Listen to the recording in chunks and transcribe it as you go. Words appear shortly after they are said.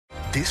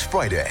This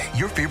Friday,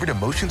 your favorite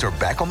emotions are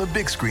back on the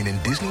big screen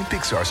in Disney and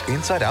Pixar's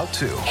Inside Out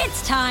 2.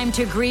 It's time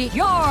to greet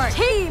your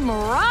Team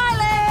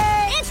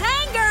Riley! It's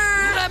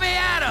anger! Let me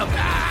at him!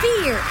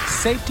 Fear!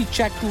 Safety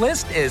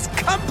checklist is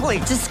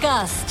complete!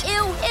 Disgust!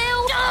 Ew!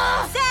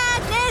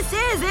 Sadness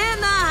is in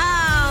the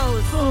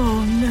house!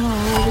 Oh, no.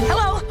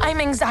 Hello, I'm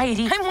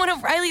anxiety. I'm one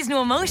of Riley's new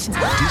emotions.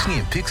 Disney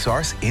and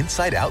Pixar's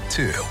Inside Out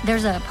 2.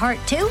 There's a part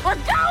 2? We're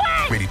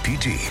going! Rated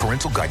PG.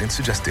 Parental guidance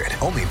suggested.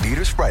 Only in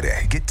theaters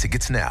Friday. Get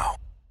tickets now.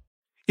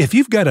 If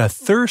you've got a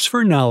thirst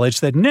for knowledge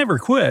that never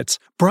quits,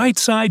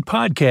 Brightside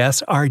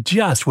Podcasts are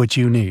just what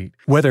you need.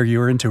 Whether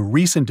you're into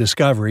recent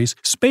discoveries,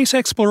 space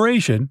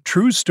exploration,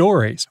 true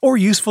stories, or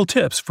useful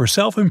tips for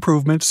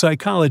self-improvement,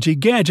 psychology,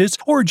 gadgets,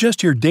 or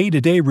just your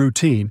day-to-day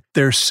routine,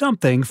 there's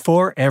something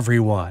for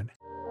everyone.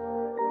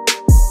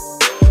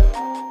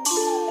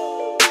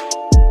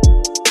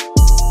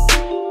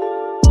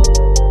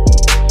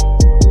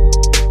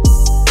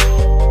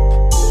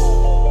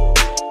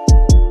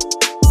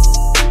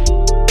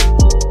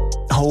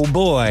 Oh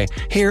boy,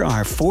 here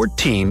are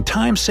 14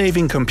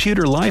 time-saving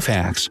computer life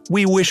hacks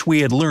we wish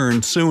we had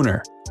learned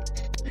sooner.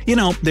 You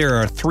know, there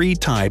are 3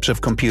 types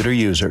of computer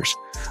users: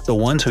 the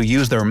ones who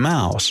use their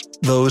mouse,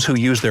 those who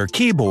use their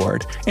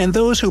keyboard, and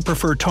those who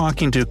prefer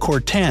talking to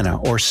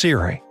Cortana or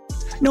Siri.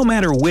 No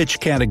matter which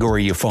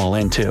category you fall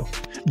into,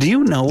 do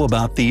you know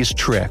about these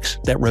tricks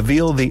that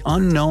reveal the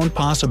unknown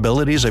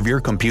possibilities of your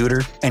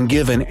computer and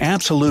give an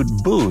absolute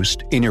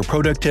boost in your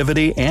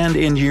productivity and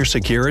in your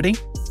security?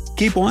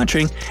 Keep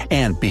watching,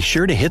 and be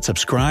sure to hit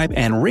subscribe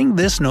and ring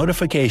this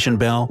notification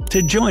bell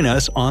to join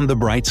us on the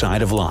bright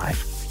side of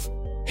life.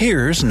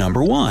 Here's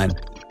number 1.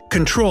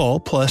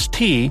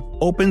 Control+T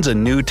opens a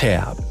new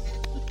tab.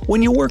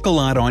 When you work a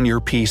lot on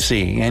your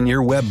PC and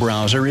your web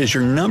browser is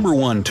your number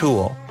 1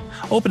 tool,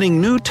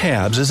 opening new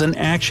tabs is an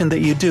action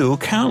that you do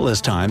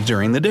countless times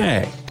during the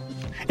day.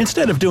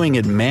 Instead of doing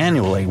it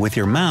manually with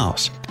your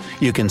mouse,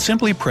 you can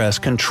simply press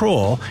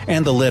Control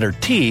and the letter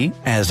T,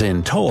 as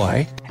in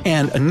toy,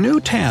 and a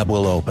new tab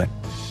will open.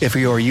 If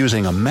you are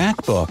using a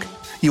MacBook,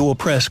 you will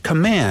press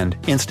Command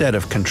instead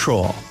of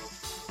Control.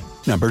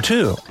 Number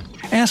 2.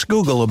 Ask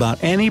Google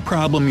about any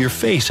problem you're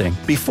facing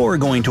before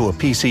going to a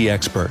PC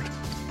expert.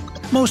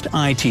 Most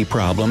IT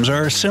problems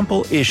are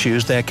simple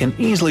issues that can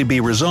easily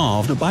be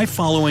resolved by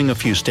following a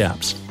few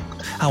steps.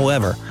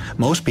 However,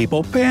 most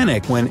people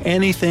panic when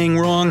anything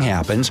wrong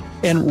happens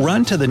and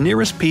run to the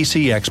nearest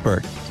PC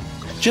expert.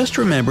 Just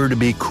remember to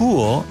be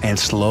cool and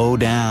slow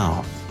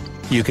down.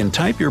 You can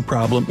type your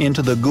problem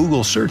into the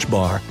Google search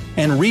bar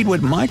and read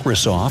what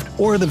Microsoft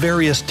or the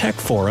various tech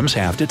forums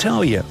have to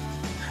tell you.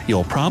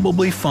 You'll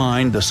probably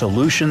find the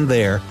solution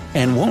there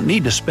and won't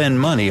need to spend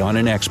money on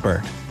an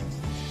expert.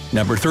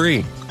 Number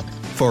 3.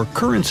 For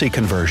currency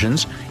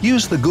conversions,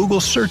 use the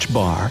Google search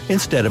bar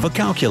instead of a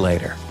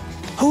calculator.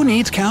 Who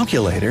needs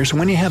calculators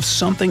when you have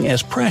something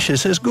as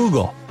precious as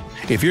Google?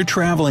 If you're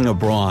traveling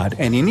abroad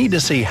and you need to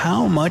see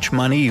how much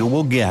money you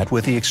will get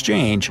with the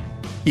exchange,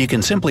 you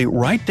can simply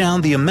write down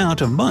the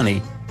amount of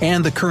money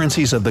and the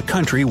currencies of the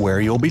country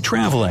where you'll be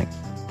traveling.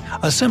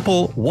 A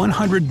simple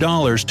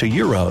 $100 to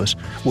euros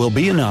will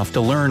be enough to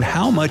learn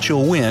how much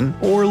you'll win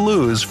or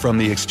lose from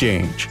the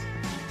exchange.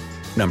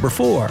 Number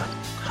 4.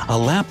 A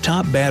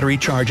laptop battery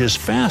charges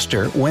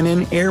faster when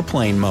in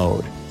airplane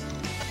mode.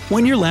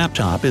 When your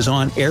laptop is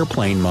on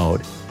airplane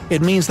mode,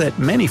 it means that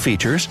many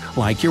features,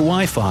 like your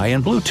Wi-Fi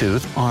and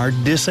Bluetooth, are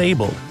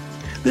disabled.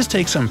 This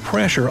takes some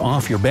pressure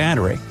off your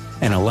battery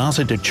and allows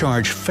it to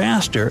charge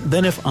faster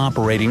than if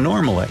operating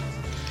normally.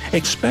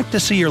 Expect to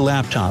see your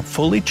laptop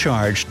fully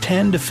charged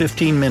 10 to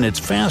 15 minutes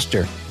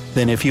faster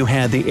than if you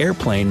had the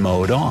airplane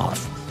mode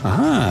off.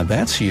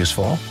 That's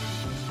useful.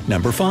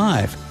 Number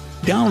 5.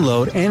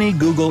 Download any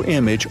Google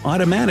image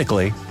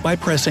automatically by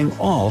pressing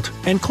Alt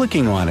and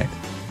clicking on it.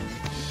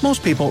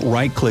 Most people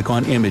right-click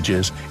on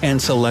images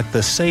and select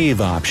the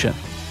Save option,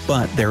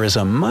 but there is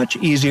a much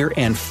easier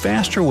and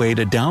faster way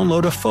to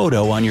download a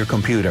photo on your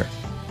computer.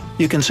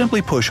 You can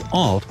simply push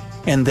Alt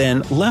and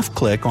then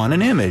left-click on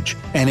an image,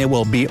 and it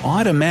will be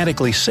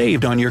automatically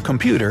saved on your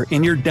computer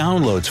in your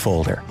Downloads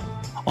folder.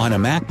 On a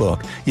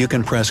MacBook, you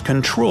can press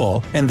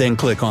Control and then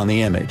click on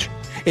the image.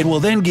 It will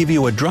then give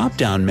you a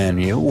drop-down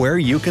menu where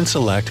you can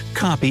select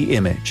Copy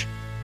Image.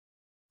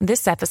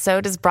 This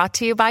episode is brought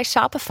to you by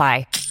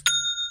Shopify.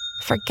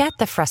 Forget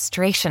the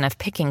frustration of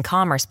picking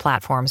commerce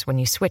platforms when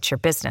you switch your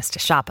business to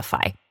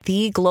Shopify,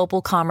 the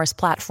global commerce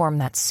platform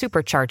that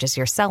supercharges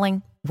your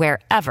selling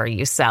wherever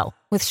you sell.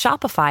 With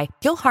Shopify,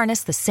 you'll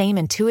harness the same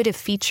intuitive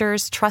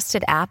features,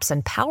 trusted apps,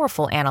 and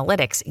powerful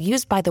analytics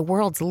used by the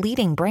world's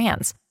leading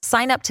brands.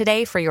 Sign up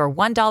today for your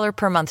 $1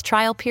 per month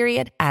trial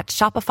period at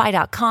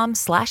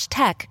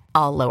shopify.com/tech,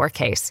 all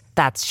lowercase.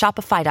 That's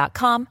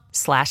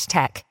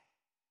shopify.com/tech.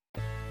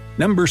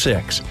 Number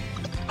 6.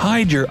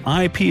 Hide your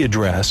IP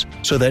address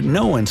so that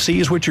no one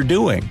sees what you're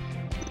doing.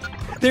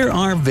 There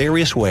are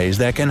various ways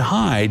that can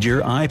hide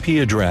your IP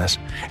address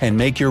and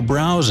make your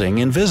browsing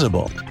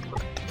invisible.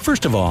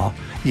 First of all,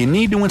 you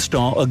need to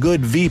install a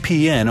good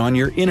VPN on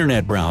your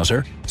internet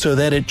browser so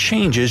that it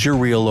changes your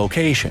real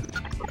location.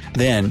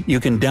 Then you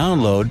can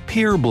download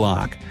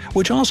PeerBlock,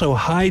 which also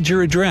hides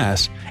your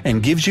address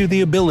and gives you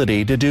the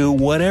ability to do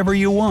whatever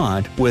you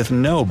want with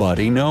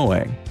nobody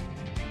knowing.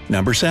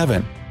 Number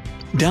 7.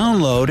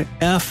 Download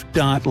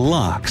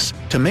F.Lux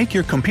to make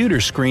your computer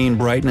screen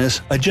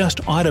brightness adjust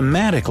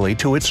automatically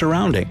to its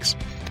surroundings.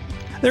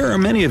 There are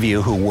many of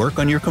you who work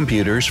on your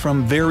computers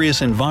from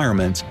various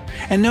environments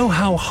and know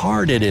how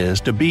hard it is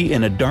to be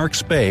in a dark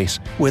space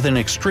with an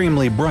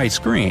extremely bright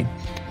screen.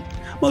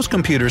 Most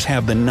computers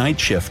have the night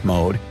shift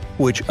mode,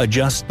 which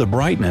adjusts the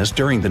brightness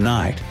during the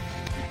night.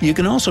 You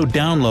can also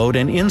download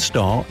and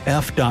install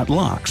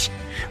F.Lux,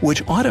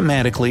 which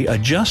automatically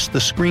adjusts the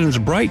screen's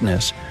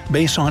brightness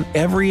based on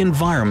every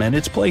environment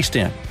it's placed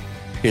in.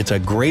 It's a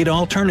great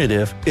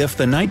alternative if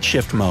the night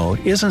shift mode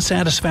isn't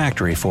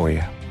satisfactory for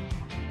you.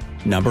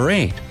 Number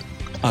 8.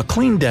 A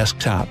clean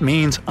desktop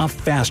means a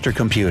faster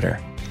computer.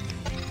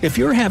 If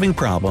you're having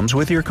problems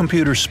with your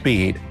computer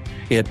speed,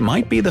 it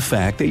might be the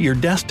fact that your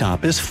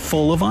desktop is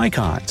full of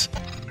icons.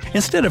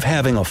 Instead of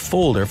having a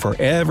folder for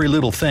every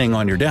little thing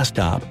on your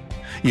desktop,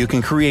 you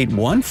can create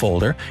one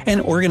folder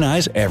and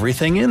organize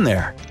everything in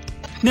there.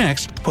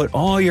 Next, put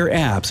all your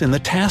apps in the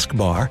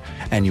taskbar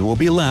and you will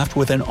be left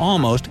with an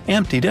almost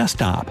empty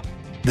desktop.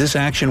 This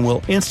action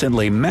will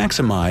instantly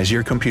maximize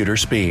your computer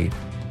speed.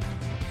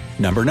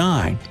 Number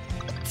 9.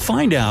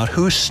 Find out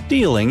who's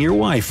stealing your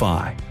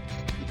Wi-Fi.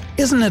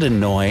 Isn't it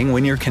annoying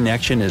when your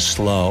connection is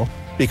slow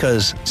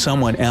because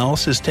someone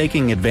else is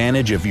taking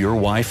advantage of your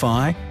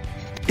Wi-Fi?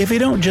 If you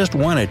don't just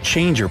want to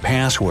change your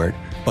password,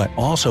 but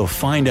also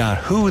find out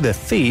who the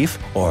thief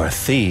or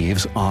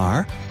thieves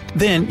are,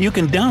 then you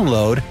can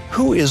download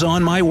Who Is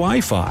On My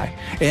Wi-Fi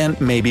and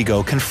maybe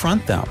go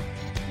confront them.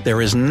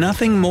 There is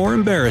nothing more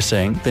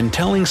embarrassing than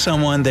telling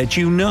someone that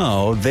you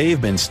know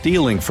they've been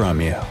stealing from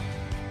you.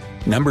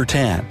 Number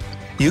 10.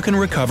 You can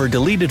recover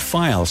deleted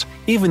files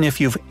even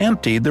if you've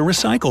emptied the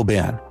recycle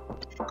bin.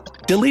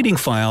 Deleting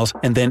files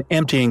and then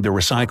emptying the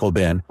recycle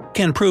bin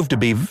can prove to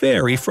be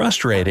very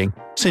frustrating,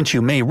 since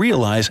you may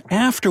realize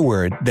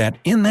afterward that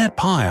in that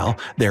pile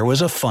there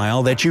was a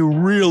file that you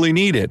really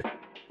needed.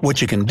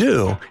 What you can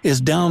do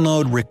is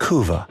download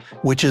Recuva,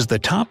 which is the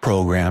top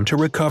program to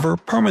recover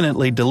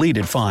permanently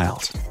deleted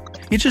files.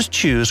 You just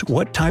choose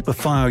what type of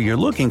file you're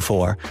looking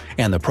for,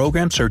 and the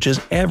program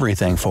searches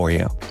everything for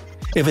you.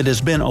 If it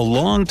has been a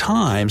long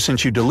time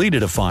since you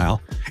deleted a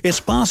file, it's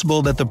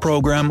possible that the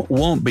program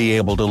won't be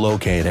able to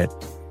locate it.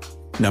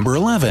 Number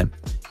 11.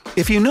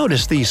 If you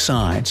notice these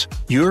signs,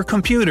 your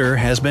computer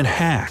has been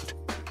hacked.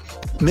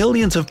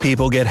 Millions of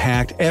people get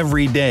hacked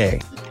every day,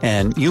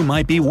 and you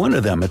might be one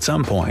of them at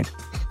some point.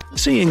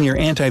 Seeing your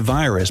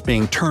antivirus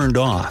being turned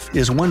off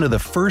is one of the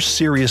first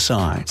serious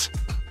signs.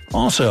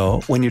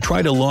 Also, when you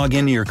try to log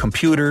into your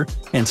computer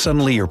and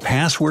suddenly your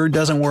password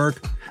doesn't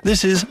work,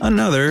 this is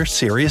another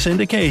serious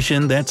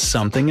indication that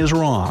something is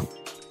wrong.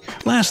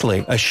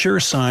 Lastly, a sure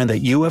sign that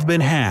you have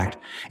been hacked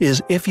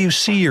is if you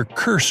see your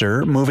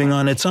cursor moving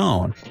on its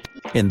own.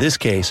 In this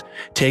case,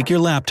 take your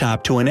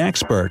laptop to an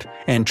expert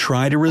and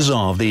try to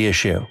resolve the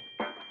issue.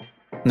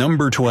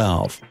 Number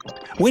 12.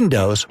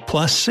 Windows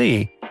plus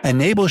C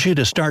enables you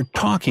to start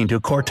talking to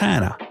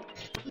Cortana.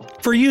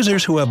 For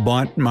users who have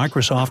bought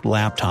Microsoft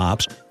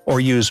laptops or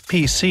use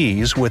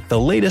PCs with the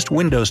latest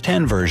Windows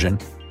 10 version,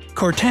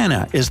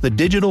 Cortana is the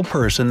digital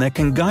person that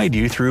can guide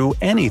you through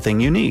anything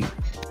you need.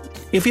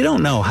 If you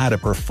don't know how to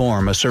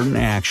perform a certain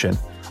action,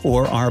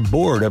 or are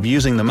bored of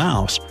using the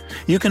mouse,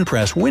 you can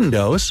press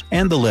Windows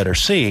and the letter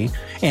C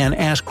and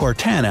ask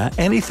Cortana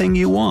anything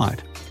you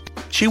want.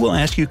 She will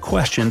ask you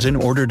questions in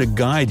order to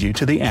guide you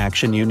to the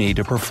action you need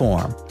to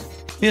perform.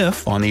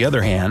 If, on the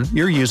other hand,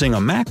 you're using a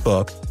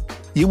MacBook,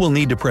 you will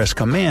need to press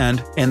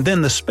Command and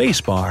then the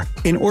spacebar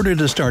in order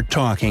to start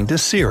talking to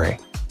Siri.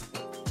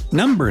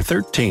 Number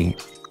 13.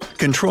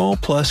 Control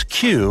plus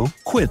Q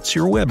quits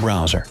your web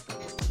browser.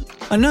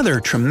 Another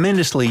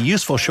tremendously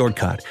useful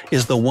shortcut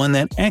is the one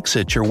that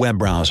exits your web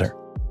browser.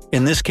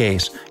 In this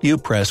case, you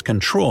press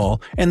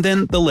Ctrl and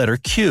then the letter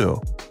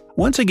Q.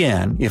 Once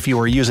again, if you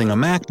are using a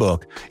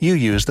MacBook, you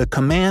use the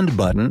Command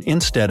button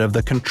instead of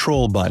the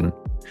Control button.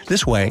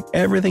 This way,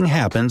 everything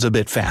happens a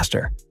bit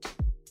faster.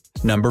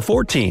 Number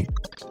 14.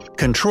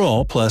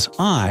 Ctrl plus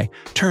I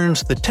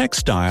turns the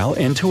text style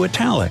into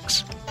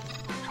italics.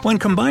 When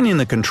combining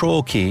the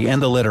Control key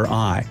and the letter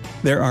I,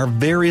 there are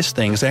various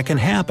things that can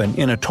happen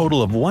in a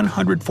total of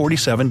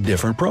 147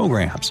 different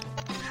programs.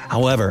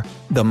 However,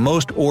 the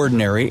most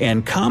ordinary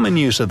and common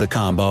use of the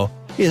combo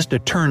is to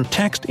turn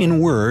text in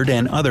Word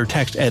and other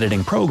text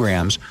editing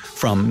programs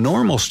from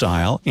normal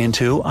style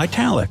into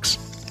italics.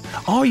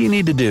 All you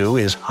need to do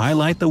is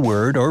highlight the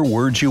word or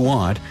words you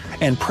want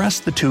and press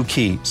the two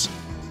keys.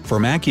 For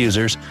Mac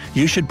users,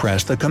 you should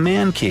press the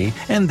Command key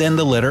and then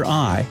the letter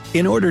I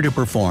in order to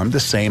perform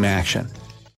the same action.